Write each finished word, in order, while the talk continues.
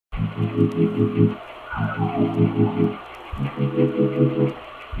What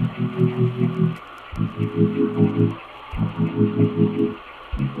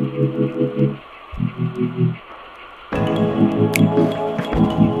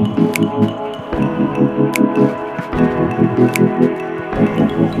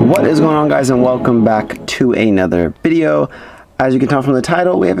is going on, guys, and welcome back to another video. As you can tell from the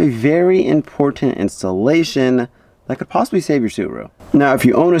title, we have a very important installation that could possibly save your Subaru. Now, if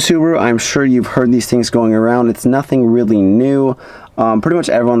you own a Subaru, I'm sure you've heard these things going around. It's nothing really new. Pretty much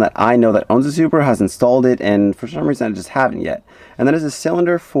everyone that I know that owns a Subaru has installed it, and for some reason I just haven't yet. And that is a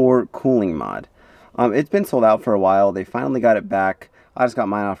cylinder for cooling mod. It's been sold out for a while. They finally got it back. I just got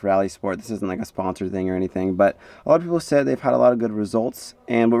mine off Rally Sport. This isn't like a sponsored thing or anything, but a lot of people said they've had a lot of good results.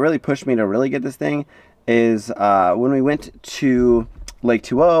 And what really pushed me to really get this thing is when we went to Lake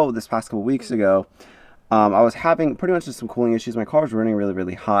 2O this past couple weeks ago, I was having pretty much just some cooling issues. My car was running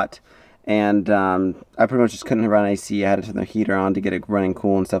really hot, and I pretty much just couldn't run AC. I had to turn the heater on to get it running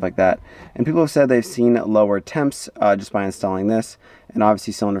cool and stuff like that. And people have said they've seen lower temps just by installing this. And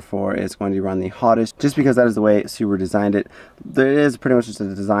obviously cylinder 4 is going to run the hottest just because that is the way Subaru designed it. There is pretty much just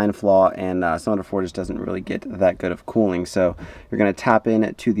a design flaw, and cylinder 4 just doesn't really get that good of cooling. So you're going to tap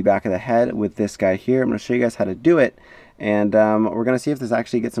in to the back of the head with this guy here. I'm going to show you guys how to do it, and we're going to see if this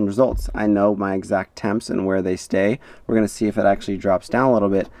actually gets some results. I know my exact temps and where they stay. We're going to see if it actually drops down a little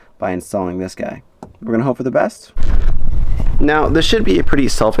bit by installing this guy. We're going to hope for the best. Now, this should be a pretty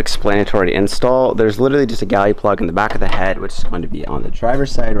self-explanatory install. There's literally just a galley plug in the back of the head, which is going to be on the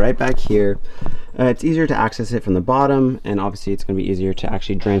driver's side right back here. It's easier to access it from the bottom, and obviously it's going to be easier to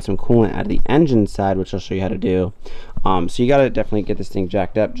actually drain some coolant out of the engine side, which I'll show you how to do. So you got to definitely get this thing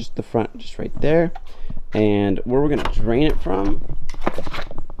jacked up, just the front, just right there. And where we're going to drain it from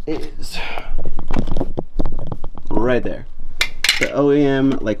is right there. The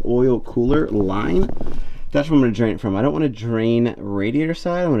OEM like oil cooler line. That's where I'm going to drain it from. I don't want to drain radiator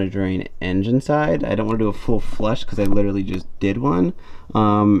side. I want to drain engine side. I don't want to do a full flush because I literally just did one,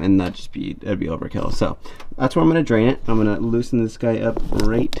 and that'd be overkill. So that's where I'm going to drain it. I'm going to loosen this guy up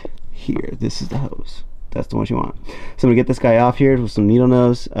right here. This is the hose. That's the one you want. So I'm going to get this guy off here with some needle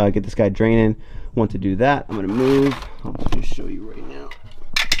nose. Get this guy draining. Want to do that? I'm going to move. I'll just show you right now.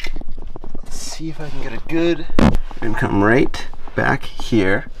 Let's see if I can get a good and come right back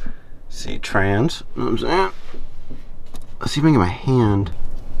here. See, trans, you know what I'm saying? Let's see if I can get my hand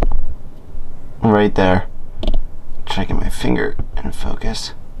right there. Try to get my finger in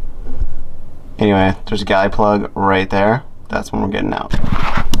focus. Anyway, there's a galley plug right there. That's when we're getting out.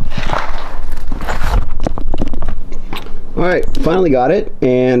 Alright, finally got it,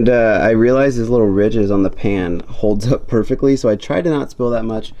 and I realized these little ridges on the pan holds up perfectly, so I tried to not spill that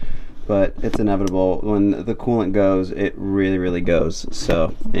much. But it's inevitable. When the coolant goes, it really goes.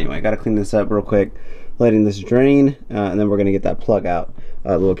 So anyway, I gotta clean this up real quick, letting this drain, and then we're gonna get that plug out.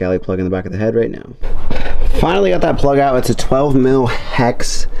 A little galley plug in the back of the head right now. Finally got that plug out. It's a 12 mil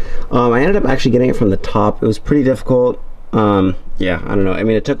hex. I ended up actually getting it from the top. It was pretty difficult. Yeah, I don't know. I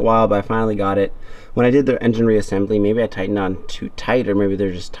mean, it took a while, but I finally got it. When I did the engine reassembly, maybe I tightened on too tight, or maybe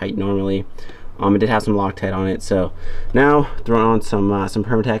they're just tight normally. It did have some Loctite on it, so now throwing on some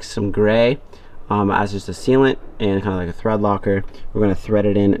Permatex, some gray, as just a sealant and kind of like a thread locker. We're going to thread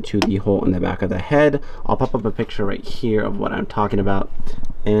it in to the hole in the back of the head. I'll pop up a picture right here of what I'm talking about,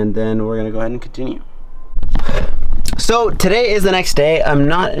 and then we're going to go ahead and continue. So today is the next day. I'm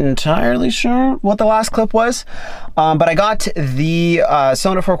not entirely sure what the last clip was, but I got the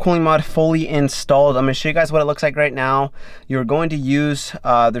cylinder 4 cooling mod fully installed. I'm going to show you guys what it looks like right now. You're going to use,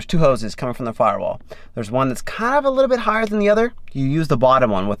 there's two hoses coming from the firewall. There's one that's kind of a little bit higher than the other. You use the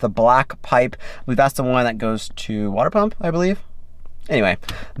bottom one with the black pipe. I believe that's the one that goes to water pump, I believe. Anyway,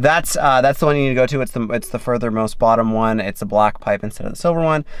 that's the one you need to go to. It's the furthermost bottom one. It's a black pipe instead of the silver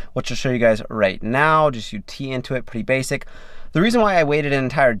one, which I'll show you guys right now. Just you tee into it, pretty basic. The reason why I waited an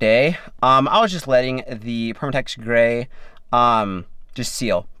entire day, I was just letting the Permatex gray just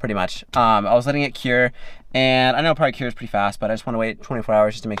seal, pretty much. I was letting it cure, and I know it probably cures pretty fast, but I just want to wait 24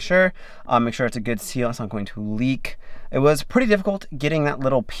 hours just to make sure it's a good seal. It's not going to leak. It was pretty difficult getting that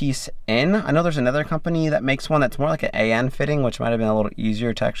little piece in. I know there's another company that makes one that's more like an AN fitting, which might have been a little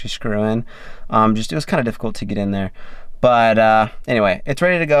easier to actually screw in. It was kind of difficult to get in there. But anyway, it's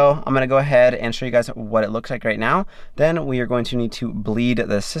ready to go. I'm gonna go ahead and show you guys what it looks like right now. Then we are going to need to bleed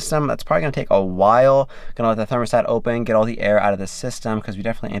the system. That's probably gonna take a while. Gonna let the thermostat open, get all the air out of the system, because we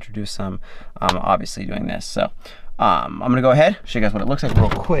definitely introduced some, obviously doing this. So I'm gonna go ahead, show you guys what it looks like real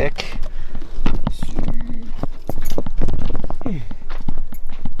quick.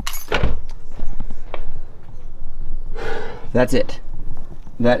 That's it.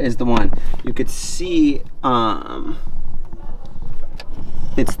 that is the one. You could see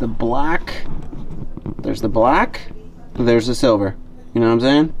it's the black. There's the black, there's the silver. You know what I'm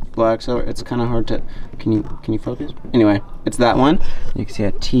saying? Black, silver. It's kind of hard to, can you focus? Anyway, it's that one. You can see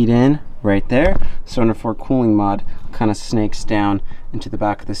it teed in right there. Cylinder 4 cooling mod kind of snakes down into the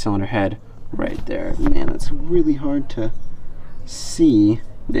back of the cylinder head right there. Man, it's really hard to see.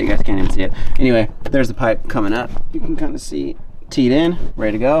 You guys can't even see it. Anyway, there's the pipe coming up. You can kind of see teed in,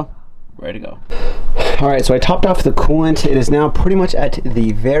 ready to go, ready to go. All right, so I topped off the coolant. It is now pretty much at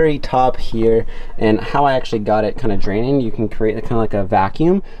the very top here, and how I actually got it kind of draining, you can create kind of like a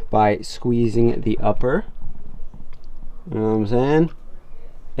vacuum by squeezing the upper. You know what I'm saying?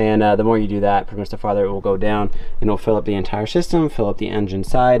 And the more you do that, pretty much the farther it will go down, and it'll fill up the entire system, fill up the engine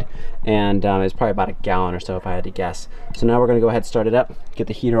side, and it's probably about a gallon or so if I had to guess. So now we're gonna go ahead and start it up, get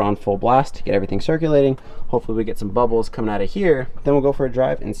the heater on full blast, get everything circulating. Hopefully we get some bubbles coming out of here. Then we'll go for a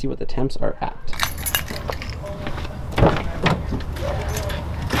drive and see what the temps are at.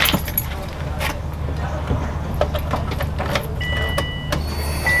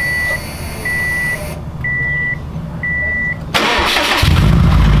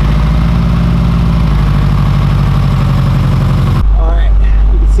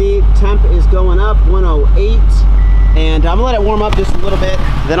 Temp is going up, 108, and I'm gonna let it warm up just a little bit,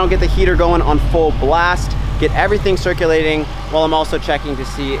 then I'll get the heater going on full blast, get everything circulating, while I'm also checking to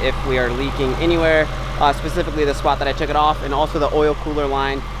see if we are leaking anywhere, specifically the spot that I took it off, and also the oil cooler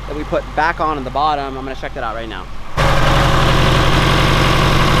line that we put back on the bottom. I'm gonna check that out right now.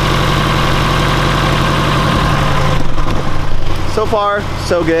 So far,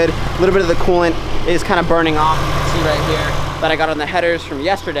 so good. A little bit of the coolant is kind of burning off. You can see right here that I got on the headers from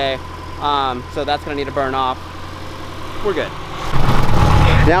yesterday. So that's gonna need to burn off. We're good.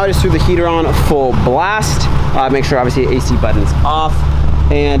 Now I just threw the heater on full blast. Make sure obviously AC button's off.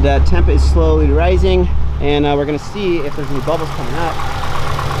 And temp is slowly rising. And we're gonna see if there's any bubbles coming up.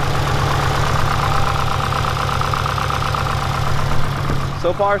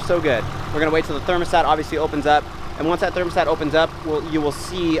 So far, so good. We're gonna wait till the thermostat obviously opens up. And once that thermostat opens up, you will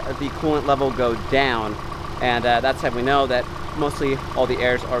see the coolant level go down. And that's how we know that mostly all the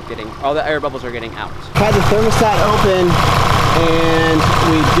air bubbles are getting out. Had the thermostat open, and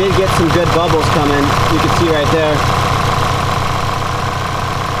we did get some good bubbles coming. You can see right there.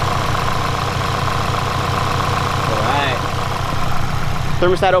 All right.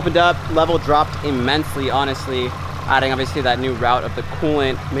 Thermostat opened up, level dropped immensely, honestly. Adding obviously that new route of the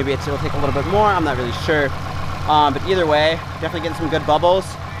coolant. Maybe it'll take a little bit more, I'm not really sure. But either way, definitely getting some good bubbles.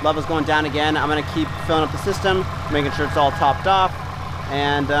 Level's going down again. I'm gonna keep filling up the system, making sure it's all topped off,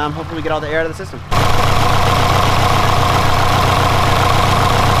 and hopefully we get all the air out of the system.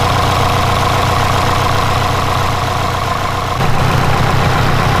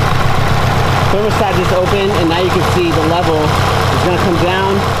 Thermostat just opened, and now you can see the level is gonna come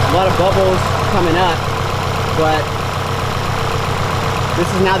down. A lot of bubbles coming up, but this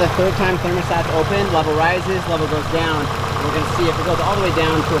is now the third time thermostat's open. Level rises, level goes down. And we're gonna see if it goes all the way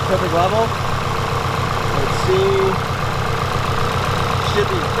down to a perfect level. Let's see. Should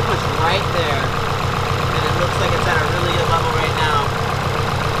be pretty much right there. And it looks like it's at a really good level right now.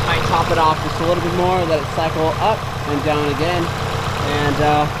 Might top it off just a little bit more, let it cycle up and down again. And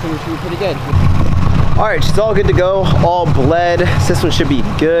things should be pretty good. All right, it's all good to go, all bled. System should be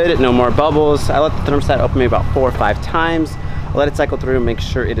good, no more bubbles. I let the thermostat open maybe about 4 or 5 times. I'll let it cycle through and make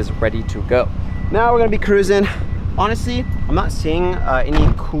sure it is ready to go. Now we're gonna be cruising. Honestly, I'm not seeing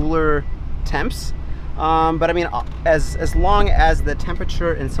any cooler temps, but I mean, as long as the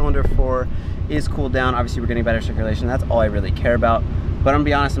temperature in cylinder 4 is cooled down, obviously we're getting better circulation. That's all I really care about. But I'm gonna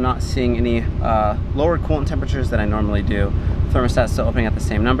be honest, I'm not seeing any lower coolant temperatures than I normally do. Thermostat's still opening at the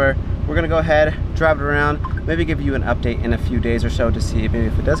same number. We're gonna go ahead, drive it around, maybe give you an update in a few days or so to see maybe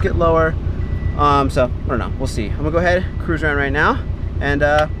if it does get lower. So I don't know, we'll see. I'm gonna go ahead, cruise around right now, and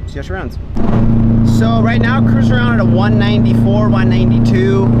see how she runs. So right now, cruise around at a 194,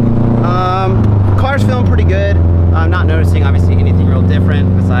 192. Car's feeling pretty good. I'm not noticing obviously anything real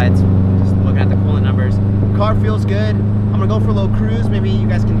different besides just looking at the coolant numbers. Car feels good. I'm gonna go for a little cruise. Maybe you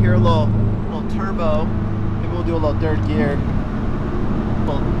guys can hear a little turbo. Maybe we'll do a little third gear.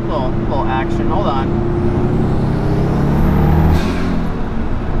 Little action. Hold on.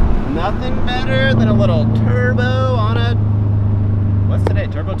 Nothing better than a little turbo on a, what's today,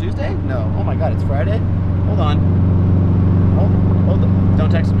 Turbo Tuesday? No, oh my God, it's Friday? Hold on, hold on, don't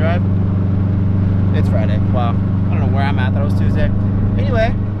text and drive. It's Friday, wow, I don't know where I'm at, that was Tuesday.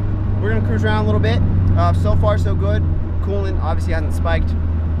 Anyway, we're gonna cruise around a little bit. So far so good. Coolant obviously hasn't spiked.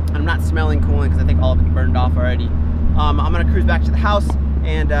 I'm not smelling coolant because I think all of it burned off already. I'm gonna cruise back to the house,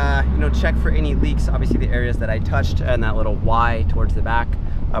 and you know, check for any leaks. Obviously the areas that I touched and that little Y towards the back,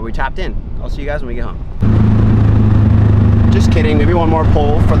 we tapped in. I'll see you guys when we get home. Just kidding, maybe one more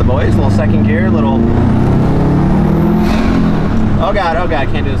pull for the boys, a little second gear, little, oh god,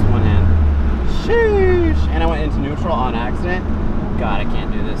 can't do this with one hand. Sheesh, and I went into neutral on accident. God, I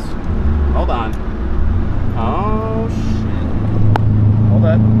can't do this. Hold on. Oh shit. Hold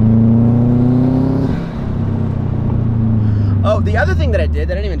up. Oh, the other thing that I did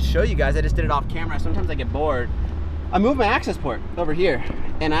that I didn't even show you guys, I just did it off camera. Sometimes I get bored. I moved my access port over here,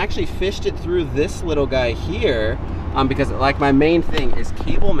 and I actually fished it through this little guy here, because like my main thing is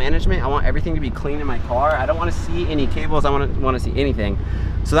cable management. I want everything to be clean in my car. I don't want to see any cables. I want to see anything.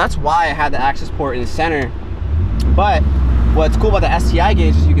 So that's why I had the access port in the center. But what's cool about the STI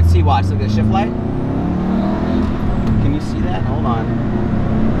gauge is you can see, watch, look at the shift light. Can you see that? Hold on.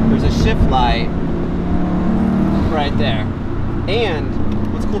 There's a shift light right there. And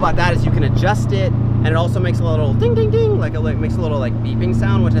what's cool about that is you can adjust it, and it also makes a little ding ding ding, like it makes a little like beeping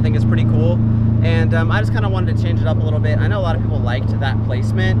sound, which I think is pretty cool. And I just kind of wanted to change it up a little bit. I know a lot of people liked that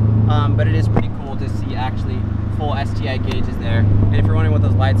placement, but it is pretty cool to see actually full STI gauges there. And if you're wondering what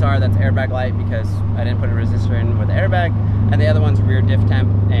those lights are, that's airbag light, because I didn't put a resistor in with the airbag, and the other one's rear diff temp,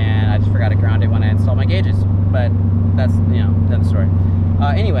 and I just forgot to ground it when I installed my gauges. But that's, you know, that's the story.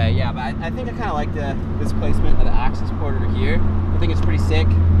 Anyway, yeah, but I think I kind of like this placement of the access port over here. I think it's pretty sick.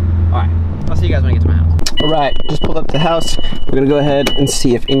 All right, I'll see you guys when I get to my house. All right, just pulled up to the house. We're gonna go ahead and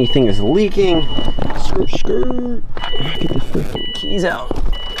see if anything is leaking. Skirt, skirt. Get the freaking keys out.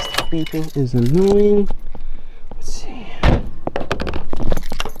 The beeping is annoying. Let's see.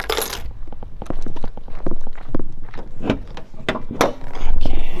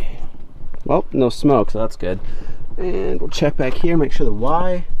 Okay. Well, no smoke, so that's good. And we'll check back here, make sure the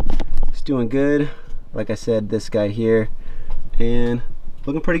Y is doing good. Like I said, this guy here, and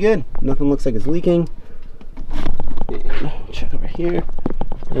looking pretty good. Nothing looks like it's leaking. And check over here.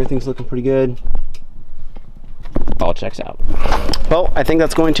 Everything's looking pretty good. All checks out. Well, I think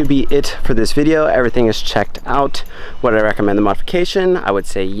that's going to be it for this video. Everything is checked out. Would I recommend the modification? I would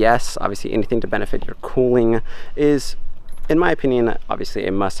say yes. Obviously, anything to benefit your cooling is, in my opinion, obviously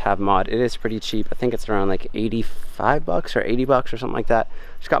a must-have mod. It is pretty cheap. I think it's around like 85 bucks or 80 bucks or something like that.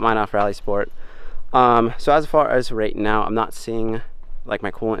 Just got mine off Rally Sport. So as far as right now, I'm not seeing like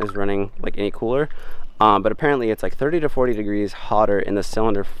my coolant is running like any cooler. But apparently it's like 30 to 40 degrees hotter in the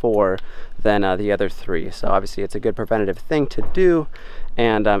cylinder 4 than the other 3. So obviously it's a good preventative thing to do,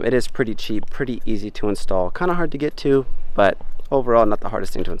 and it is pretty cheap, pretty easy to install, kind of hard to get to, but overall not the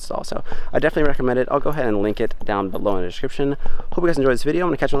hardest thing to install. So I definitely recommend it. I'll go ahead and link it down below in the description. Hope you guys enjoyed this video. I'm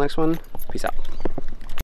gonna catch you on the next one. Peace out.